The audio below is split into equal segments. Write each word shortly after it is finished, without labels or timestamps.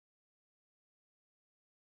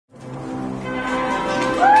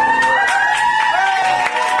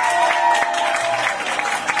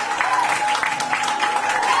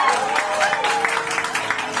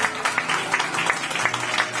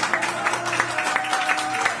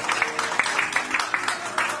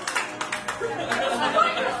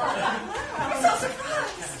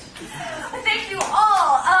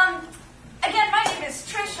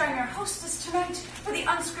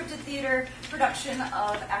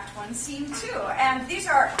Act 1, Scene 2. And these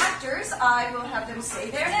are our actors. I will have them say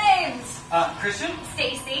their names. Christian.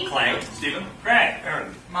 Stacy. Clay. Stephen. Greg.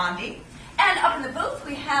 Aaron. Mondi. And up in the booth,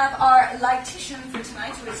 we have our lightician for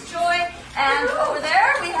tonight, who is Joy. And over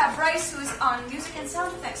there, we have Bryce, who is on music and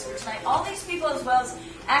sound effects for tonight. All these people, as well as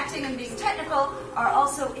acting and being technical, are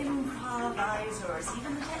also improvisers,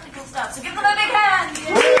 even the technical stuff. So give them a big hand.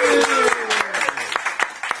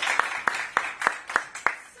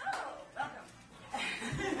 So, welcome.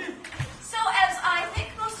 So, as I think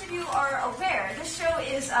most of you are aware, this show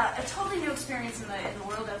is a totally new experience in the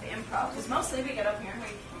world of improv. Because mostly we get up here and we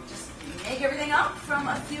just make everything up from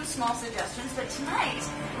a few small suggestions. But tonight,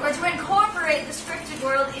 we're going to incorporate the scripted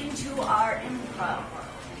world into our improv world.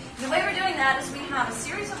 The way we're doing that is we have a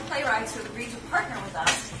series of playwrights who have agreed to partner with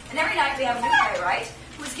us, and every night we have a new playwright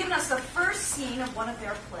who has given us the first scene of one of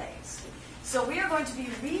their plays. So we are going to be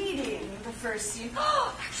reading the first scene.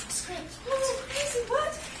 Oh, actual script. Oh, crazy,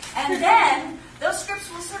 what? And then those scripts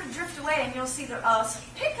will sort of drift away, and you'll see us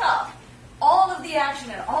pick up all of the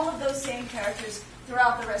action and all of those same characters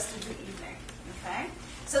throughout the rest of the evening. Okay?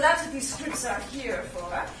 So that's what these scripts are here for.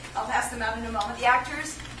 I'll pass them out in a moment. The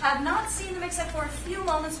actors have not seen them except for a few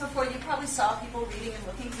moments before. You probably saw people reading and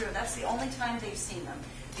looking through. That's the only time they've seen them.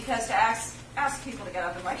 Because to ask people to get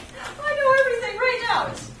up and like, I know everything right now,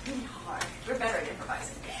 it's really hard. We're better at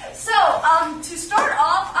improvising. So, to start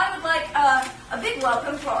off, I would like a big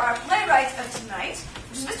welcome for our playwright of tonight,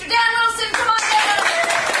 which is Mr. Dan Wilson. Come on down.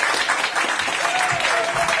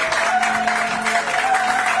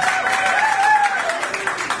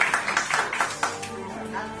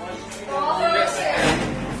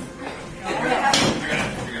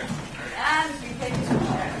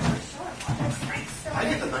 I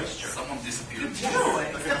get the nice chair. Someone disappeared.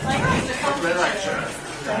 The playwright chair.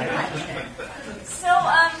 So,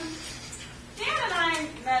 Dan and I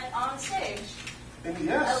met on stage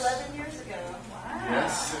Yes. 11 years ago. Wow.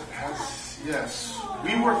 Yes, it has. Yes.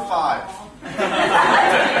 We were 5.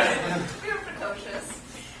 We were precocious.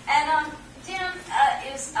 And Dan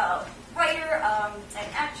is a writer, an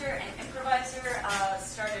actor, an improviser,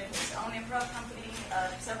 started his own improv company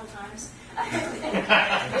several times.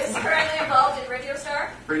 Is currently involved in Radio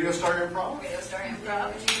Star. Radio Star Improv? Radio Star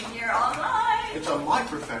Improv, which you can hear online. It's a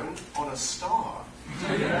microphone on a star.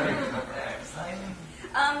 Exciting.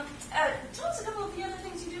 Tell us a couple of the other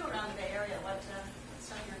things you do around the Bay Area. What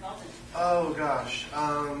stuff you're involved in? Oh, gosh.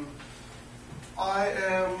 I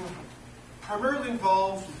am primarily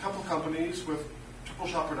involved with a couple companies with Triple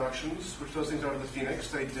Shot Productions, which does things out of the Phoenix.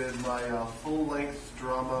 They did my full-length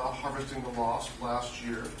drama, Harvesting the Lost, last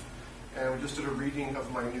year. And we just did a reading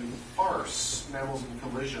of my new farce, Mammals in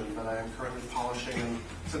Collision, that I am currently polishing and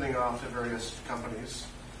sending off to various companies.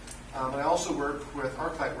 I also work with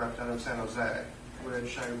Arclight Rep down in San Jose,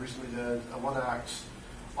 which I recently did a one-act,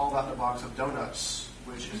 All That in a Box of Donuts,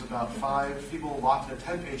 which is about 5 people locked in a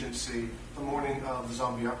temp agency the morning of the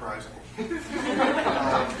zombie uprising. We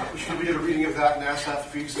did a reading of that in SF a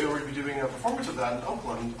few weeks ago. We'll be doing a performance of that in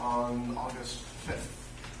Oakland on August 5th.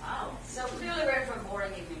 Wow. So clearly we're in for a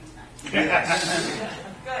boring evening tonight. Yes.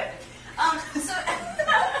 Good. So Dan,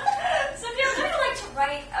 I like to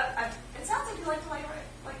write. It sounds like you like to write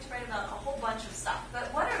about a whole bunch of stuff.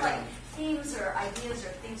 But what are like themes or ideas or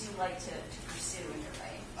things you like to pursue in your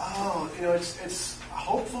writing? Oh, it's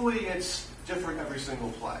hopefully it's different every single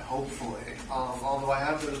play. Hopefully, although I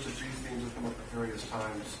have noticed a few themes that come up at various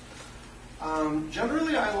times.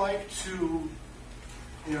 Generally, I like to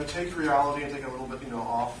take reality and take a little bit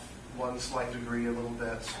off one slight degree a little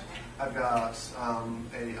bit. I've got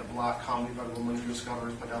a black comedy about a woman who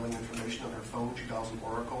discovers by dialing information on her phone she dials an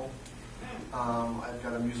oracle. I've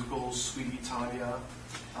got a musical, Sweetie Tanya,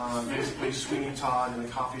 basically Sweeney Todd in a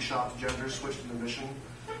coffee shop, gender switched in the mission,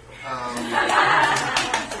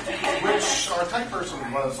 which our tech person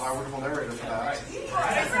was our wonderful narrator for that.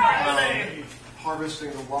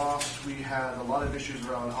 Harvesting the Lost, we had a lot of issues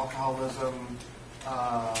around alcoholism,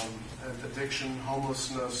 addiction,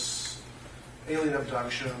 homelessness, alien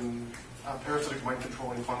abduction, parasitic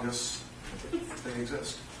mind-controlling fungus. They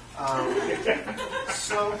exist.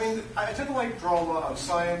 So, I tend to like drama on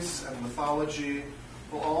science and mythology,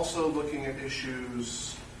 while also looking at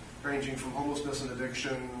issues ranging from homelessness and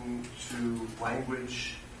addiction to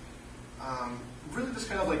language. Really just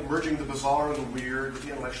kind of like merging the bizarre and the weird with the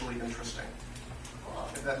intellectually interesting,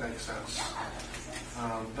 if that makes sense.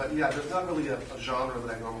 But yeah, there's not really a genre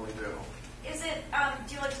that I normally do. Is it,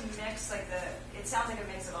 do you like to mix, it sounds like a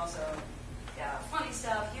mix of also funny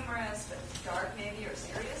stuff, humorous, but dark maybe, or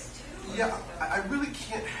serious too? Yeah, I really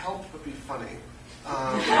can't help but be funny.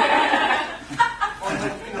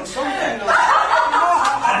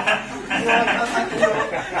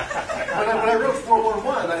 when I wrote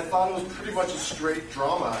 411, I thought it was pretty much a straight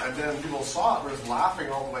drama, and then people saw it, was laughing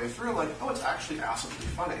all the way through. I'm like, oh, it's actually acidly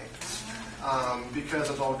funny. Because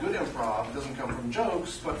it's all good improv. It doesn't come from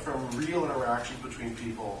jokes, but from real interactions between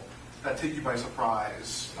people that take you by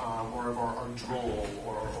surprise, or are droll,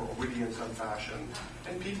 or witty in some fashion.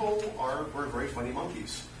 And people are very funny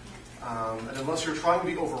monkeys. And unless you're trying to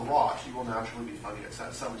be overwrought, you will naturally be funny at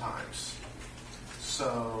sometimes.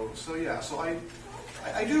 So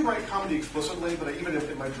I do write comedy explicitly, but even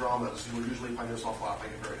in my dramas, you will usually find yourself laughing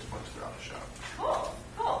at various points throughout the show.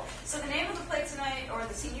 Cool. So the name of the play tonight, or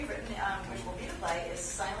the scene you've written, which will be the play, is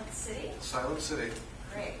Silent City. Silent City.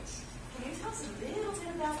 Great. Can you tell us a little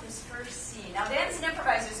bit about this first scene? Now, Dan's an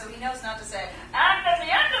improviser, so he knows not to say, and at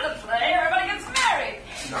the end of the play, everybody gets married.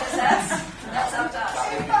 No. Because that's up to us.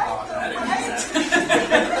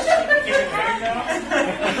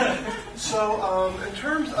 So, in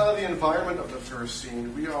terms of the environment of the first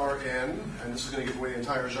scene, we are in, and this is going to give away the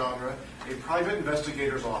entire genre, a private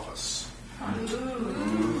investigator's office.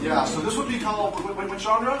 Ooh. Yeah, so this would be called, what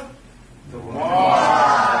genre? The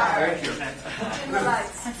Noir. Thank you. Dim the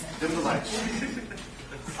lights. Dim the lights.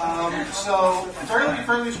 So,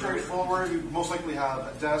 fairly straightforward. You most likely have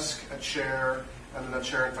a desk, a chair, and then a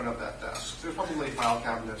chair in front of that desk. There's probably file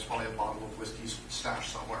cabinets, probably a bottle of whiskey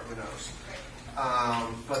stashed somewhere, who knows.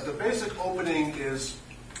 But the basic opening is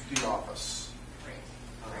the office. Great.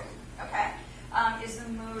 Okay. Is the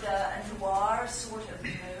mood a noir sort of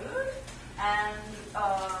mood? And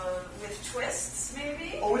with twists,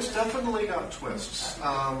 maybe? Oh, it's definitely got twists.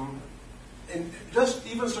 And just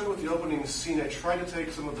even starting with the opening scene, I try to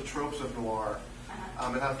take some of the tropes of noir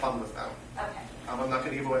and have fun with them. Okay. I'm not going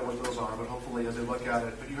to give away what those are, but hopefully as they look at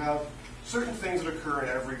it. But you have certain things that occur in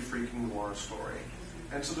every freaking noir story.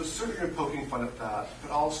 And so there's certainly poking fun at that, but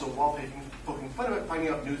also while poking fun at it, finding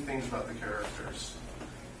out new things about the characters.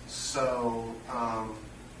 So,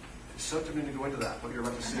 it's so tempting to go into that, but you're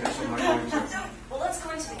about to see it, so I'm not going to. Well, let's go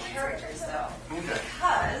into the characters, though. Okay.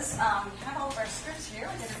 Because we have all of our scripts here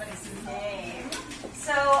with everybody's name.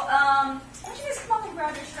 So, why don't you guys come up and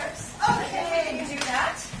grab your scripts? Okay, you can do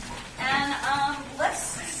that. And let's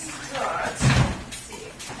start. Let's see.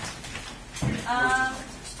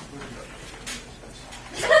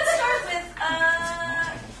 Let's start with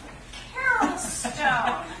Carol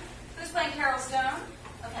Stone. Who's playing Carol Stone?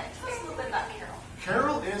 Okay, tell us a little bit about Carol.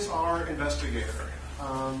 Carol is our investigator.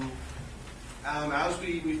 As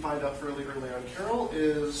we find out fairly early on, Carol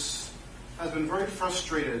has been very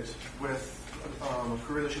frustrated with a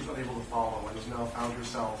career that she was unable to follow and has now found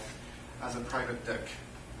herself as a private dick,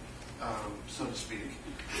 so to speak.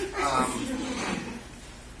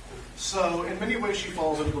 So in many ways she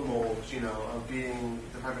falls into the mold, of being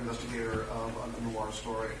the private investigator of a noir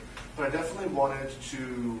story. But I definitely wanted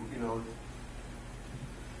to,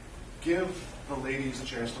 give the ladies a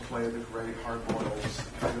chance to play the great hard-boiled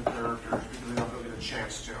kind of characters because they don't really get a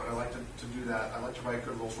chance to. And I like to do that. I like to write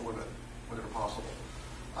good roles for women whenever possible.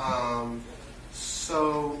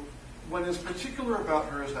 So what is particular about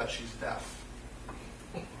her is that she's deaf.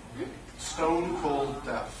 Stone cold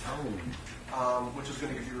deaf. Which is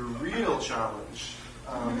going to give you a real challenge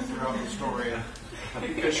throughout the story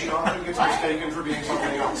because she often gets mistaken for being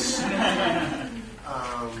something else.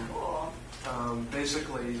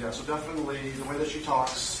 Basically, yeah, so definitely the way that she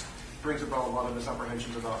talks brings about a lot of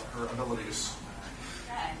misapprehensions about her abilities,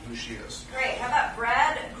 who she is. Great. How about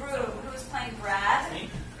Brad Groom? Who's playing Brad? Me,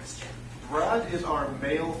 Christian. Brad is our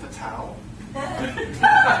male fatale.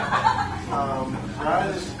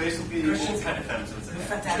 Brad is basically... Christian's kind of feminine.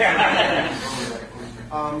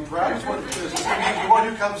 Brad is the one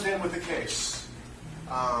who comes in with the case.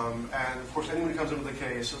 And of course, anyone who comes in with the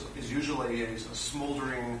case is usually a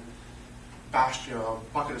smoldering bastion,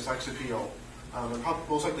 bucket of sex appeal. And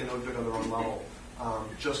most likely no good on their own level,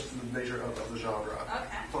 just from the nature of the genre. Okay.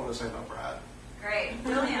 That's all I'm going to say about Brad. Great.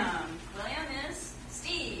 William. William is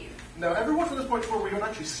Steve. Now, everyone from this point forward, we don't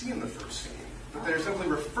actually see in the first scene, but they're simply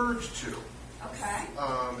referred to. Okay.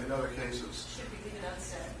 In other cases. Should we leave it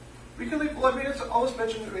unsaid? We can leave, well, I mean, it's always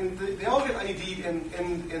mentioned, I mean, they all get ID'd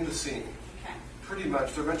in the scene. Okay. Pretty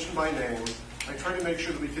much. They're mentioned by name. I tried to make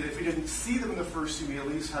sure that we could, if we didn't see them in the first scene, we at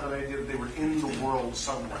least had an idea that they were in the world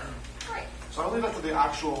somewhere. Great. So I'll leave that to the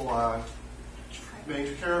actual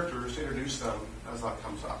main characters to introduce them as that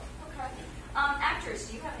comes up. Okay. Actors,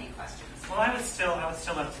 do you have any questions? Well, I would still love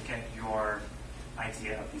to get your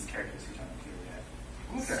idea of these characters who don't appear yet.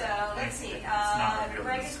 Okay. So let's see. not real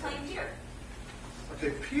Greg is easy. playing Peter.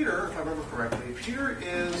 Okay, Peter, if I remember correctly, Peter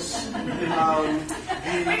is We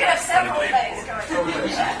could have several plays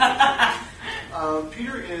going.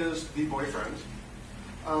 Peter is the boyfriend.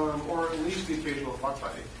 or at least the occasional fuck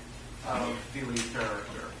buddy of the lead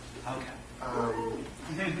character. Okay.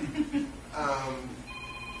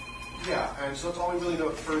 Yeah, and so that's all we really know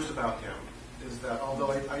at first about him, is that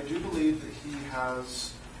although I do believe that he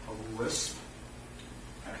has a lisp.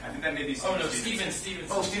 I think that may be Oh no, Steven. Steven.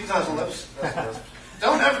 Oh, Steve has a lisp. That's a lisp.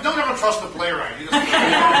 Don't ever trust the playwright. He doesn't.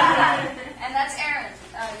 And that's Aaron.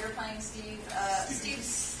 You're playing Steve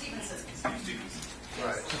Stevenson. Stevens.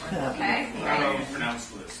 Right. Okay. I don't know how you pronounce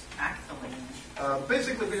this.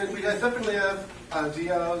 Basically, we definitely have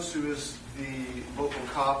Diaz, who is the local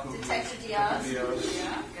cop who Detective Diaz. Diaz.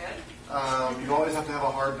 Yeah, good. You always have to have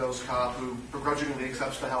a hard-nosed cop who begrudgingly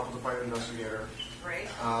accepts the help of the private investigator. Great.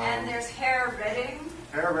 And there's Herr Redding.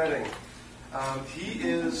 Herr Redding. He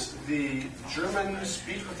is the German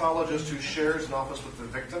speech pathologist who shares an office with the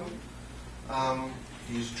victim.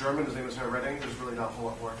 He's German. His name is Herr Redding. There's really not a whole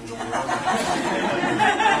lot more I can go around.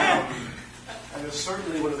 And is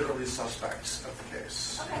certainly one of the early suspects of the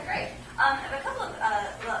case. Okay, great. I have a couple of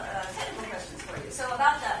technical questions for you. So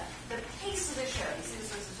about the pace of the show, you see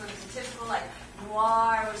this was sort of the typical like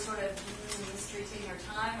noir with sort of mystery taking your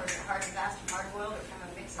time, or is it hard and fast and hard boiled, or kind of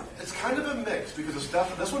a mix of it? It's kind of a mix because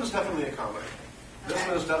this one is definitely a comedy. This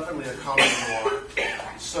one is definitely a comedy noir.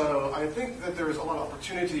 So I think that there is a lot of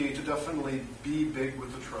opportunity to definitely be big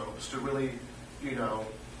with the tropes, to really, to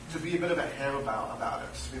be a bit of a ham about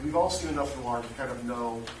it. I mean, we've all seen enough noir to kind of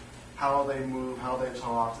know how they move, how they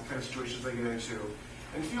talk, the kind of situations they get into.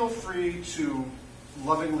 And feel free to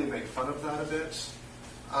lovingly make fun of that a bit.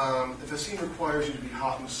 If the scene requires you to be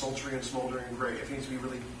hot and sultry and smoldering, great. If it needs to be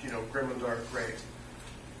really, grim and dark, great.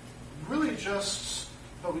 Really it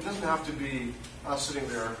doesn't have to be us sitting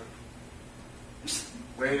there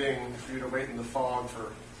waiting for you to wait in the fog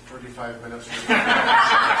for 35 minutes. I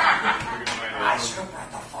should have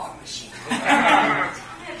brought the fog machine.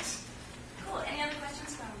 Cool. Any other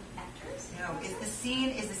questions from actors? No, is the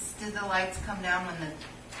scene, do the lights come down when the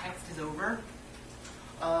text is over?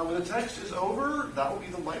 When the text is over, that will be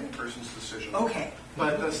the lighting person's decision. Okay.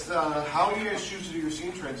 But how you guys choose to do your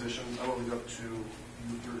scene transitions, I will leave up to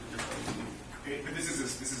your But this is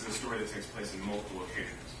a story that takes place in multiple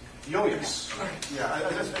locations. Oh, yes. Yeah,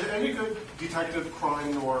 any good detective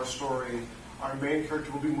crime noir story, our main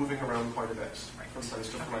character will be moving around quite a bit, from place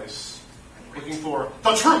to place, looking for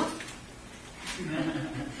the truth.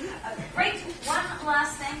 Great. One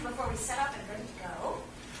last thing before we set up and ready to go.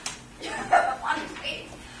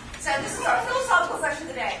 So this is our philosophical section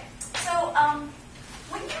today. So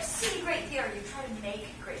when you see great theater, you try to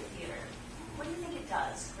make great theater. What do you think it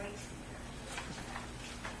does? Great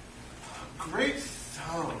theater.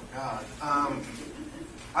 Oh, God.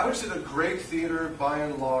 I would say that great theater, by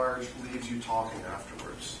and large, leaves you talking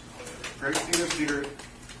afterwards. Great theater,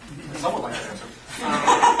 someone like that answer.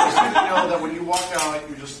 You seem to know that when you walk out,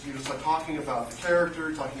 you're just like talking about the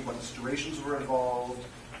character, talking about the situations that were involved.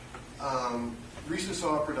 Recently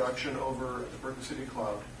saw a production over at the Berkeley City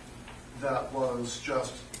Club that was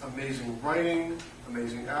just amazing writing,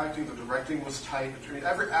 amazing acting, the directing was tight. I mean,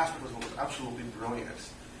 every aspect was absolutely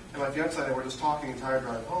brilliant. And my fiance and I were just talking the entire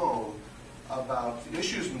drive home about the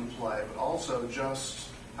issues in the play, but also just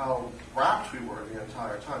how rapt we were the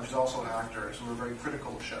entire time. She's also an actor, so we're very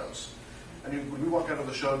critical of shows. And when we walk out of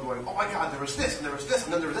the show going, oh my God, there was this, and there was this,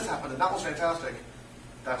 and then there was this happened, and that was fantastic,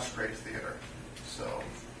 that's great theater. So,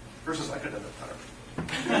 versus I could have done it better.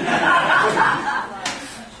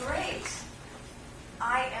 Great.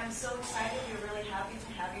 I am so excited. We're really happy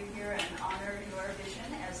to have you here and honor your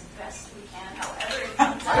vision as best we can, however it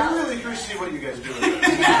comes out. I really appreciate what you guys do.